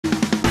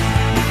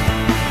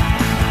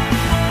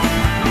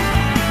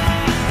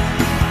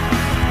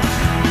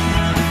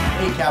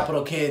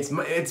Capital Kids?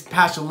 It's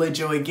Pastor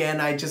Lijo again.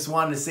 I just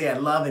wanted to say I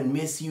love and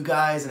miss you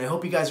guys, and I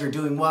hope you guys are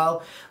doing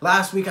well.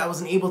 Last week I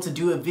wasn't able to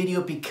do a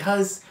video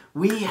because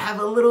we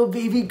have a little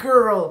baby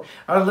girl.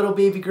 Our little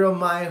baby girl,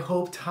 Maya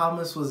Hope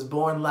Thomas, was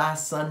born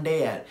last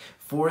Sunday at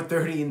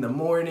 4:30 in the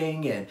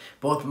morning, and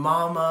both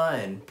mama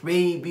and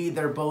baby,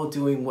 they're both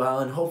doing well,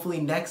 and hopefully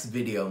next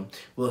video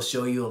we'll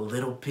show you a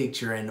little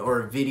picture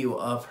or a video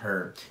of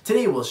her.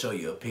 Today we'll show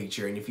you a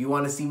picture, and if you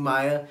want to see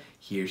Maya,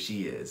 here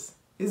she is.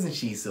 Isn't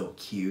she so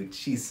cute?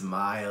 She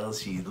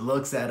smiles, she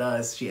looks at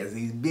us, she has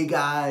these big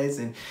eyes,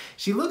 and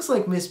she looks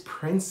like Miss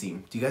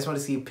Princey. Do you guys want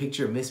to see a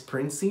picture of Miss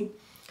Princey?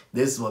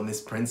 This is what Miss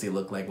Princey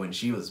looked like when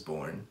she was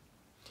born.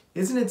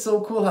 Isn't it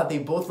so cool how they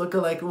both look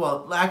alike?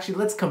 Well, actually,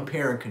 let's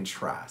compare and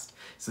contrast.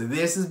 So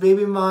this is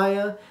baby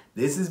Maya,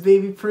 this is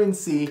baby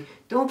Princey.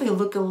 Don't they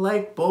look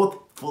alike? Both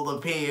full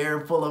of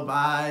hair, full of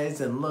eyes,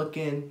 and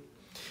looking.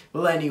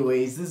 Well,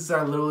 anyways, this is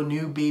our little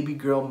new baby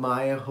girl,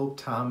 Maya Hope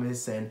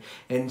Thomas, and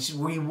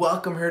we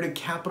welcome her to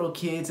Capital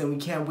Kids, and we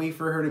can't wait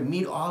for her to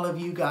meet all of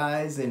you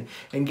guys and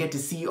get to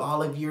see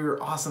all of your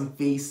awesome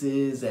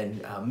faces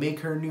and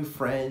make her new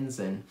friends,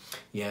 and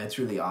yeah, it's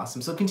really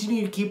awesome. So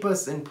continue to keep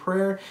us in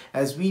prayer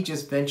as we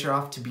just venture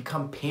off to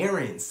become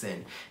parents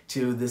and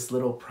to this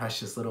little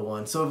precious little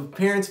one. So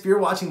parents, if you're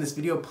watching this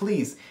video,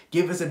 please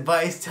give us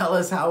advice, tell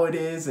us how it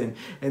is, and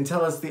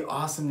tell us the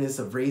awesomeness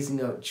of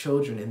raising up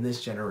children in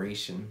this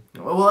generation.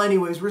 Well,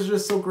 anyways, we're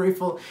just so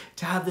grateful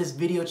to have this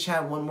video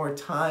chat one more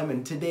time,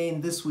 and today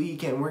and this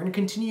week, and we're going to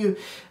continue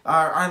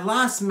our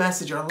last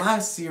message, our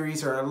last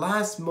series, or our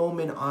last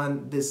moment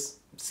on this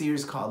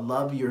series called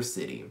Love Your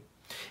City.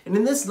 And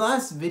in this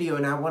last video,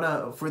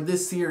 and for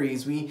this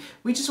series, we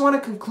just want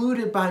to conclude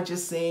it by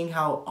just saying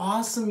how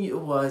awesome it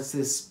was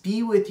to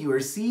be with you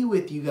or see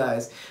with you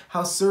guys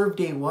how Serve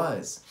Day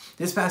was.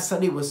 This past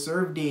Sunday was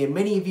Serve Day, and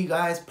many of you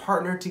guys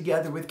partnered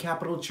together with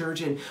Capital Church,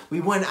 and we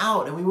went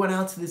out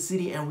to the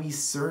city and we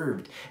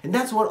served. And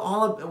that's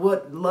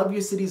what Love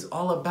Your City is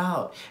all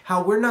about.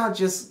 How we're not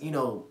just,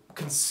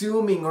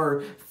 consuming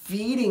or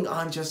feeding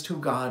on just who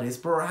God is,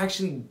 but we're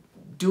actually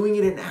doing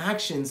it in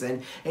actions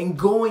and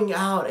going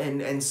out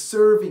and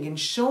serving and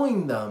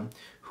showing them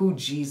who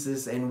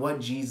Jesus and what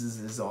Jesus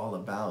is all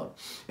about.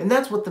 And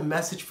that's what the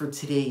message for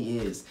today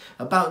is,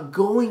 about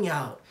going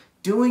out,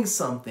 doing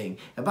something,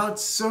 about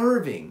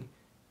serving,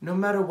 no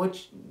matter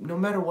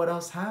what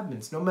else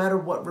happens, no matter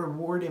what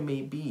reward it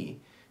may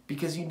be,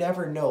 because you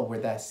never know where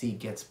that seed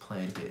gets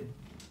planted.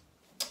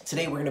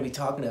 Today we're going to be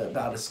talking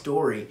about a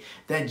story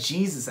that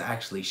Jesus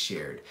actually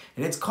shared,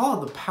 and it's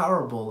called the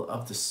parable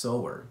of the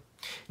sower.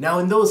 Now,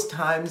 in those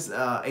times,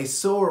 a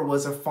sower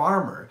was a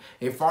farmer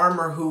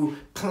who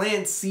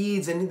plants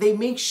seeds, and they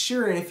make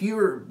sure, and if you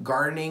were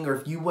gardening or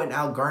if you went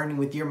out gardening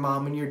with your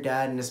mom and your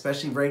dad, and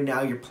especially right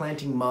now you're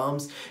planting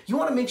mums, you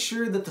want to make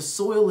sure that the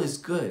soil is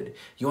good.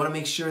 You want to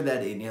make sure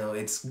that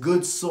it's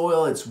good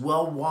soil, it's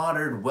well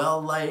watered,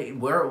 well light,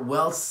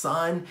 well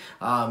sun.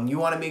 You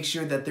want to make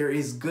sure that there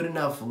is good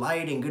enough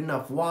light and good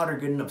enough water,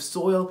 good enough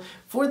soil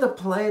for the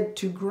plant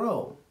to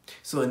grow.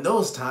 So in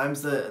those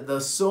times, the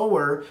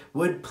sower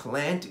would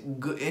plant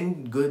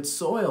in good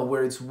soil,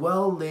 where it's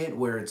well lit,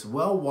 where it's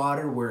well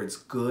watered, where it's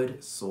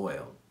good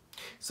soil.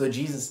 So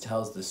Jesus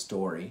tells the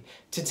story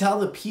to tell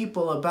the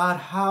people about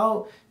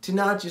how to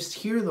not just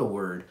hear the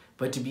word,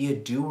 but to be a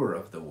doer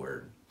of the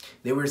word.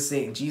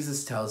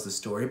 Jesus tells the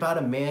story about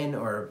a man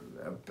or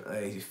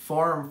a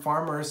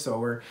farmer or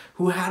sower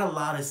who had a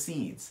lot of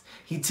seeds.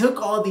 He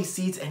took all these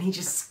seeds and he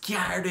just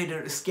scattered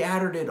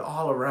it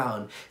all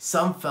around.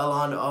 Some fell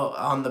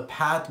on the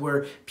path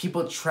where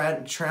people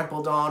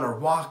trampled on or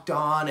walked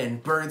on,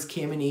 and birds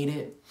came and ate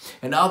it.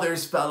 And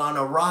others fell on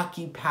a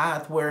rocky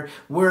path where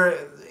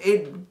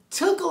it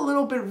took a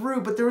little bit of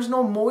root, but there was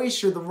no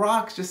moisture. The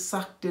rocks just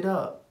sucked it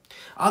up.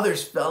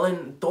 Others fell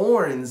in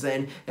thorns,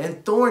 and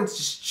thorns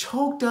just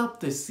choked up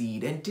the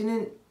seed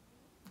and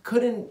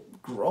couldn't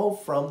grow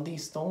from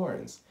these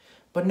thorns.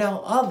 But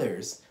now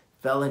others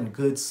fell in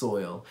good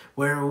soil,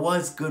 where it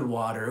was good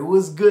water, it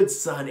was good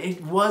sun,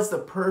 it was the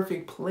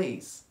perfect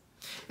place.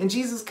 And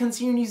Jesus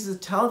continues to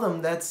tell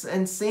them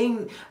and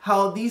saying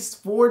how these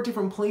 4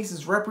 different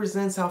places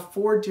represents how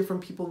 4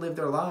 different people live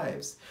their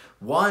lives.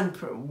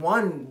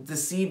 One, the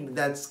seed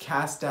that's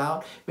cast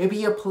out,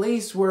 maybe a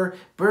place where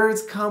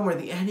birds come, where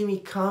the enemy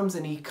comes,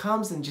 and he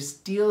comes and just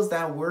steals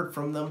that word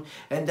from them,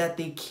 and that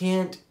they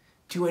can't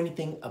do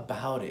anything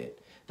about it.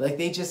 Like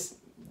they just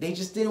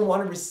didn't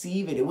want to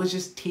receive it. It was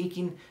just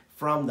taken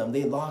from them.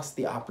 They lost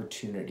the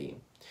opportunity.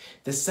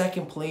 The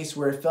second place,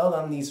 where it fell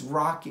on these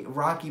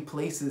rocky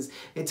places,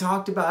 it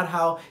talked about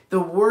how the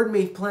word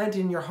may plant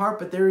in your heart,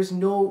 but there is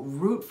no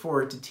root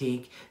for it to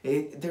take.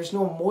 There's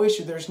no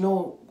moisture. There's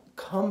no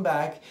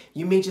comeback.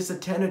 You may just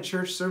attend a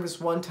church service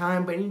one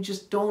time, but you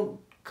just don't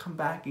come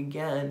back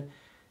again.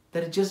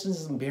 That it just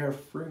doesn't bear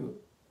fruit.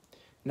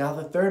 Now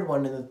the third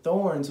one in the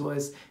thorns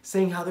was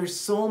saying how there's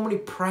so many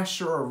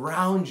pressure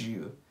around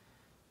you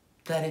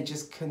that it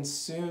just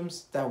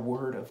consumes that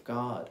word of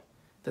God.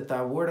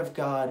 That word of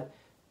God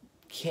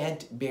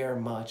can't bear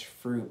much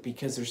fruit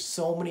because there's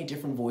so many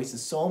different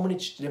voices, so many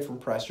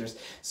different pressures,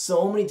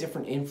 so many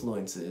different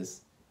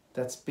influences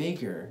that's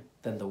bigger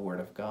than the Word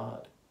of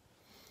God.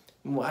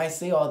 I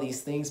say all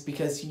these things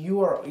because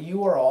you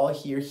are all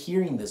here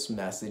hearing this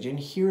message and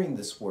hearing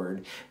this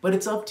word, but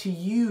it's up to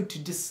you to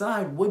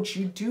decide what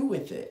you do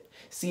with it.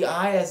 See,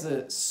 I as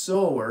a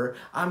sower,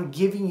 I'm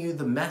giving you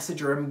the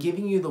message, or I'm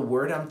giving you the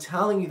word. I'm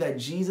telling you that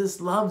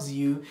Jesus loves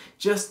you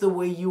just the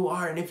way you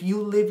are. And if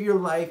you live your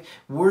life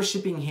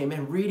worshiping him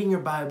and reading your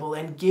Bible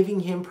and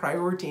giving him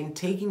priority and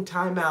taking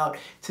time out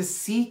to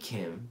seek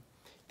him,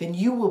 then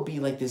you will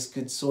be like this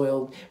good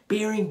soil,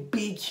 bearing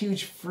big,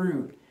 huge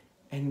fruit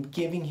and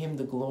giving him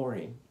the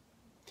glory.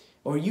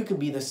 Or you could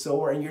be the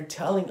sower and you're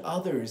telling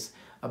others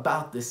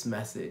about this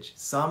message.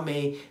 Some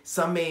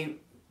may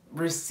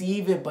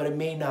receive it, but it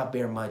may not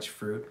bear much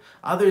fruit.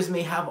 Others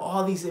may have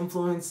all these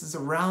influences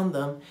around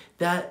them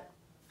that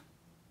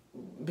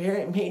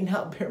may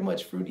not bear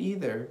much fruit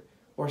either.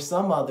 Or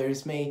some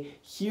others may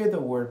hear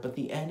the word, but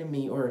the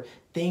enemy or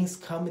things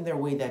come in their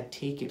way that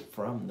take it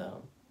from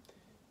them.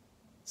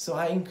 So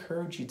I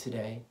encourage you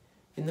today,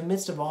 in the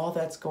midst of all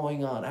that's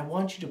going on, I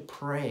want you to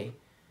pray.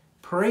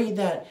 Pray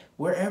that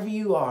wherever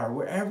you are,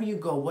 wherever you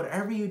go,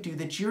 whatever you do,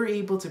 that you're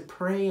able to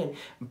pray and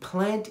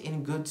plant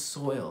in good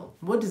soil.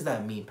 What does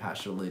that mean,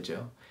 Pastor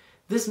Lijo?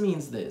 This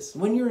means this.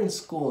 When you're in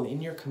school,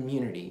 in your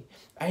community,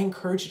 I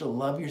encourage you to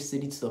love your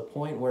city to the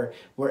point where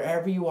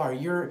wherever you are,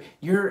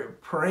 you're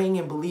praying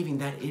and believing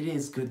that it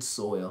is good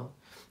soil.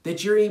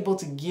 That you're able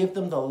to give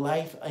them the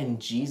life in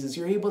Jesus.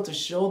 You're able to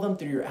show them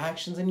through your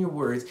actions and your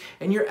words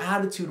and your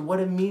attitude what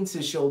it means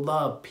to show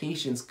love,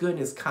 patience,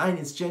 goodness,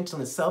 kindness,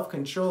 gentleness,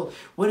 self-control,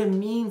 what it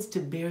means to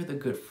bear the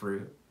good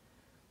fruit.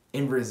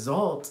 In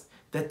result,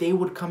 that they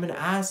would come and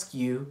ask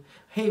you,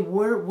 hey,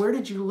 where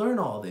did you learn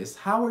all this?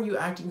 How are you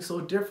acting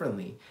so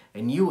differently?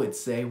 And you would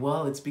say,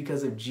 well, it's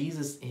because of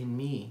Jesus in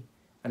me,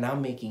 and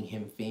I'm making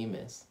him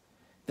famous.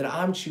 That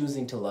I'm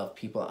choosing to love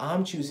people.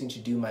 I'm choosing to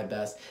do my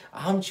best.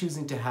 I'm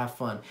choosing to have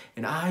fun.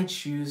 And I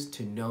choose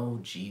to know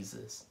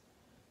Jesus.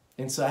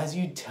 And so as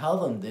you tell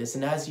them this,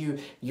 and as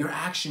your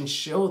actions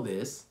show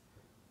this,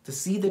 the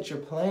seed that you're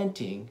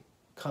planting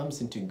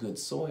comes into good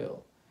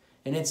soil.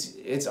 And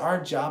it's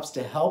our jobs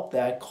to help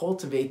that,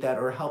 cultivate that,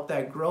 or help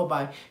that grow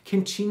by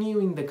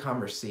continuing the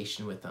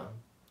conversation with them.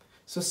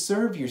 So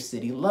serve your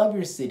city, love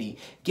your city,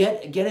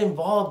 get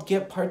involved,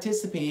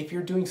 participate. If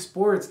you're doing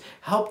sports,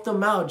 help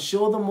them out,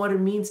 show them what it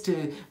means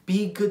to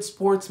be good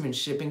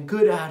sportsmanship and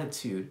good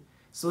attitude.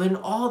 So in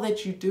all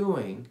that you're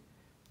doing,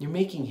 you're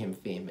making him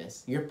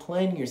famous. You're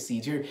planting your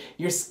seeds.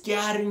 You're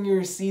scattering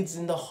your seeds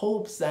in the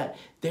hopes that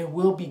there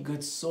will be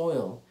good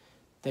soil,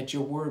 that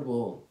your word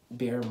will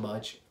bear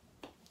much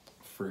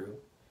fruit.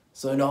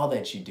 So in all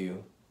that you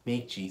do,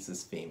 make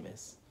Jesus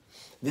famous.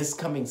 This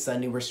coming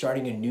Sunday, we're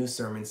starting a new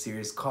sermon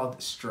series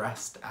called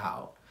Stressed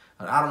Out.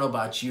 I don't know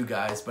about you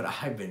guys, but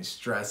I've been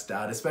stressed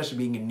out, especially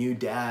being a new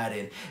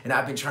dad, and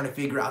I've been trying to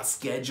figure out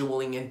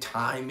scheduling and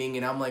timing,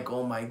 and I'm like,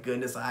 oh my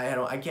goodness,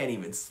 I can't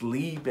even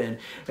sleep, and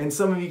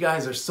some of you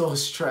guys are so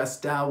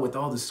stressed out with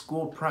all the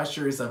school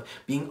pressures of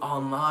being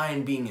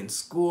online, being in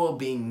school,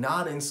 being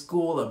not in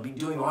school, of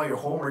doing all your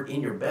homework in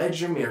your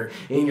bedroom or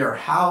in your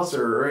house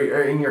or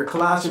in your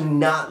classroom,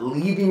 not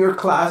leaving your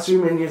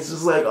classroom, and it's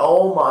just like,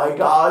 oh my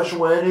gosh,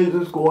 when is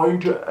this going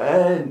to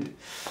end?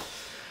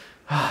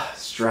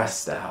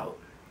 Stressed out.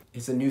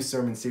 It's a new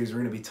sermon series we're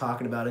going to be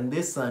talking about, and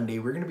this Sunday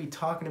we're going to be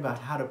talking about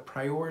how to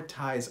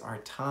prioritize our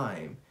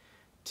time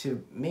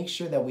to make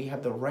sure that we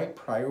have the right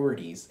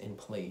priorities in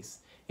place,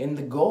 and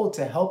the goal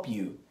to help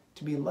you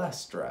to be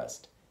less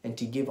stressed and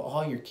to give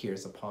all your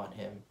cares upon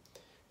him.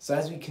 So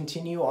as we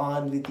continue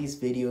on with these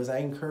videos, I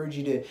encourage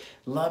you to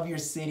love your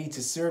city,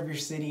 to serve your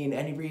city in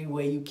any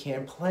way you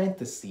can. Plant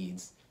the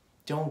seeds.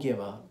 Don't give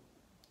up.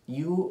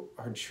 You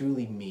are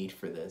truly made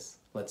for this.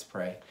 Let's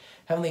pray.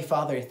 Heavenly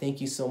Father, I thank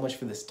you so much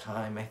for this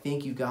time. I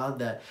thank you, God,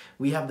 that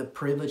we have the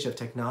privilege of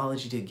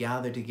technology to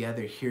gather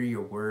together, hear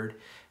your word.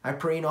 I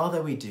pray in all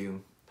that we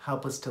do,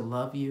 help us to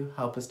love you,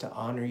 help us to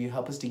honor you,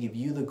 help us to give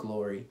you the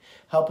glory.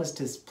 Help us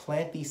to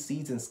plant these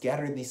seeds and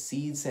scatter these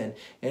seeds,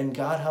 and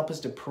God, help us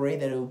to pray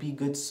that it will be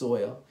good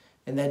soil.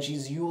 And that,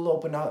 Jesus, you will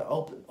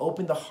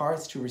open the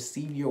hearts to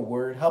receive your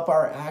word. Help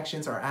our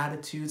actions, our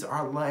attitudes,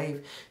 our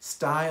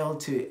lifestyle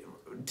to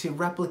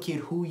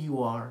replicate who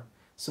you are,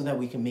 so that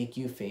we can make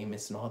you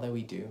famous in all that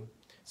we do.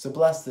 So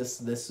bless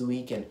this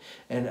week, and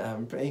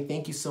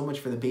thank you so much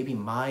for the baby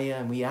Maya,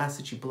 and we ask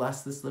that you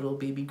bless this little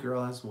baby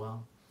girl as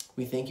well.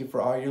 We thank you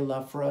for all your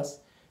love for us.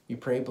 We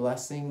pray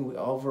blessing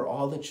over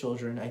all the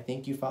children. I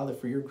thank you, Father,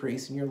 for your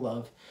grace and your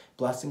love,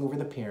 blessing over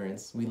the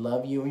parents. We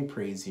love you and we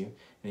praise you,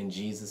 and in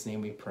Jesus'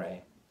 name we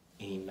pray.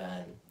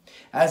 Amen.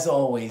 As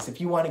always,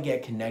 if you want to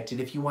get connected,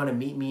 if you want to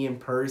meet me in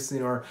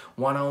person or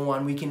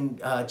one-on-one, we can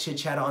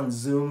chit-chat on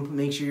Zoom.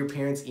 Make sure your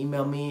parents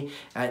email me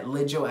at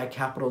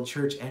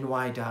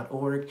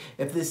lidjo@capitalchurchny.org.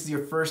 If this is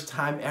your first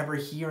time ever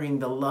hearing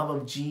the love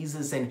of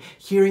Jesus and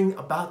hearing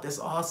about this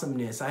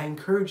awesomeness, I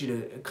encourage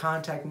you to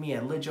contact me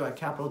at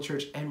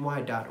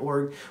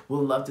lidjo@capitalchurchny.org.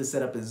 We'll love to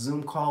set up a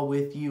Zoom call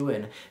with you.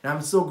 And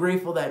I'm so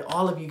grateful that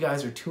all of you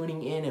guys are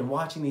tuning in and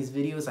watching these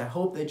videos. I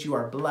hope that you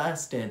are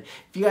blessed. And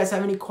if you guys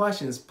have any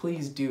questions,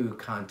 please do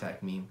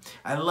contact me.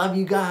 I love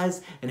you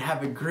guys and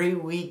have a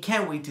great week.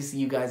 Can't wait to see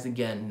you guys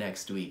again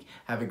next week.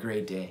 Have a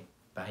great day.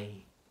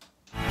 Bye.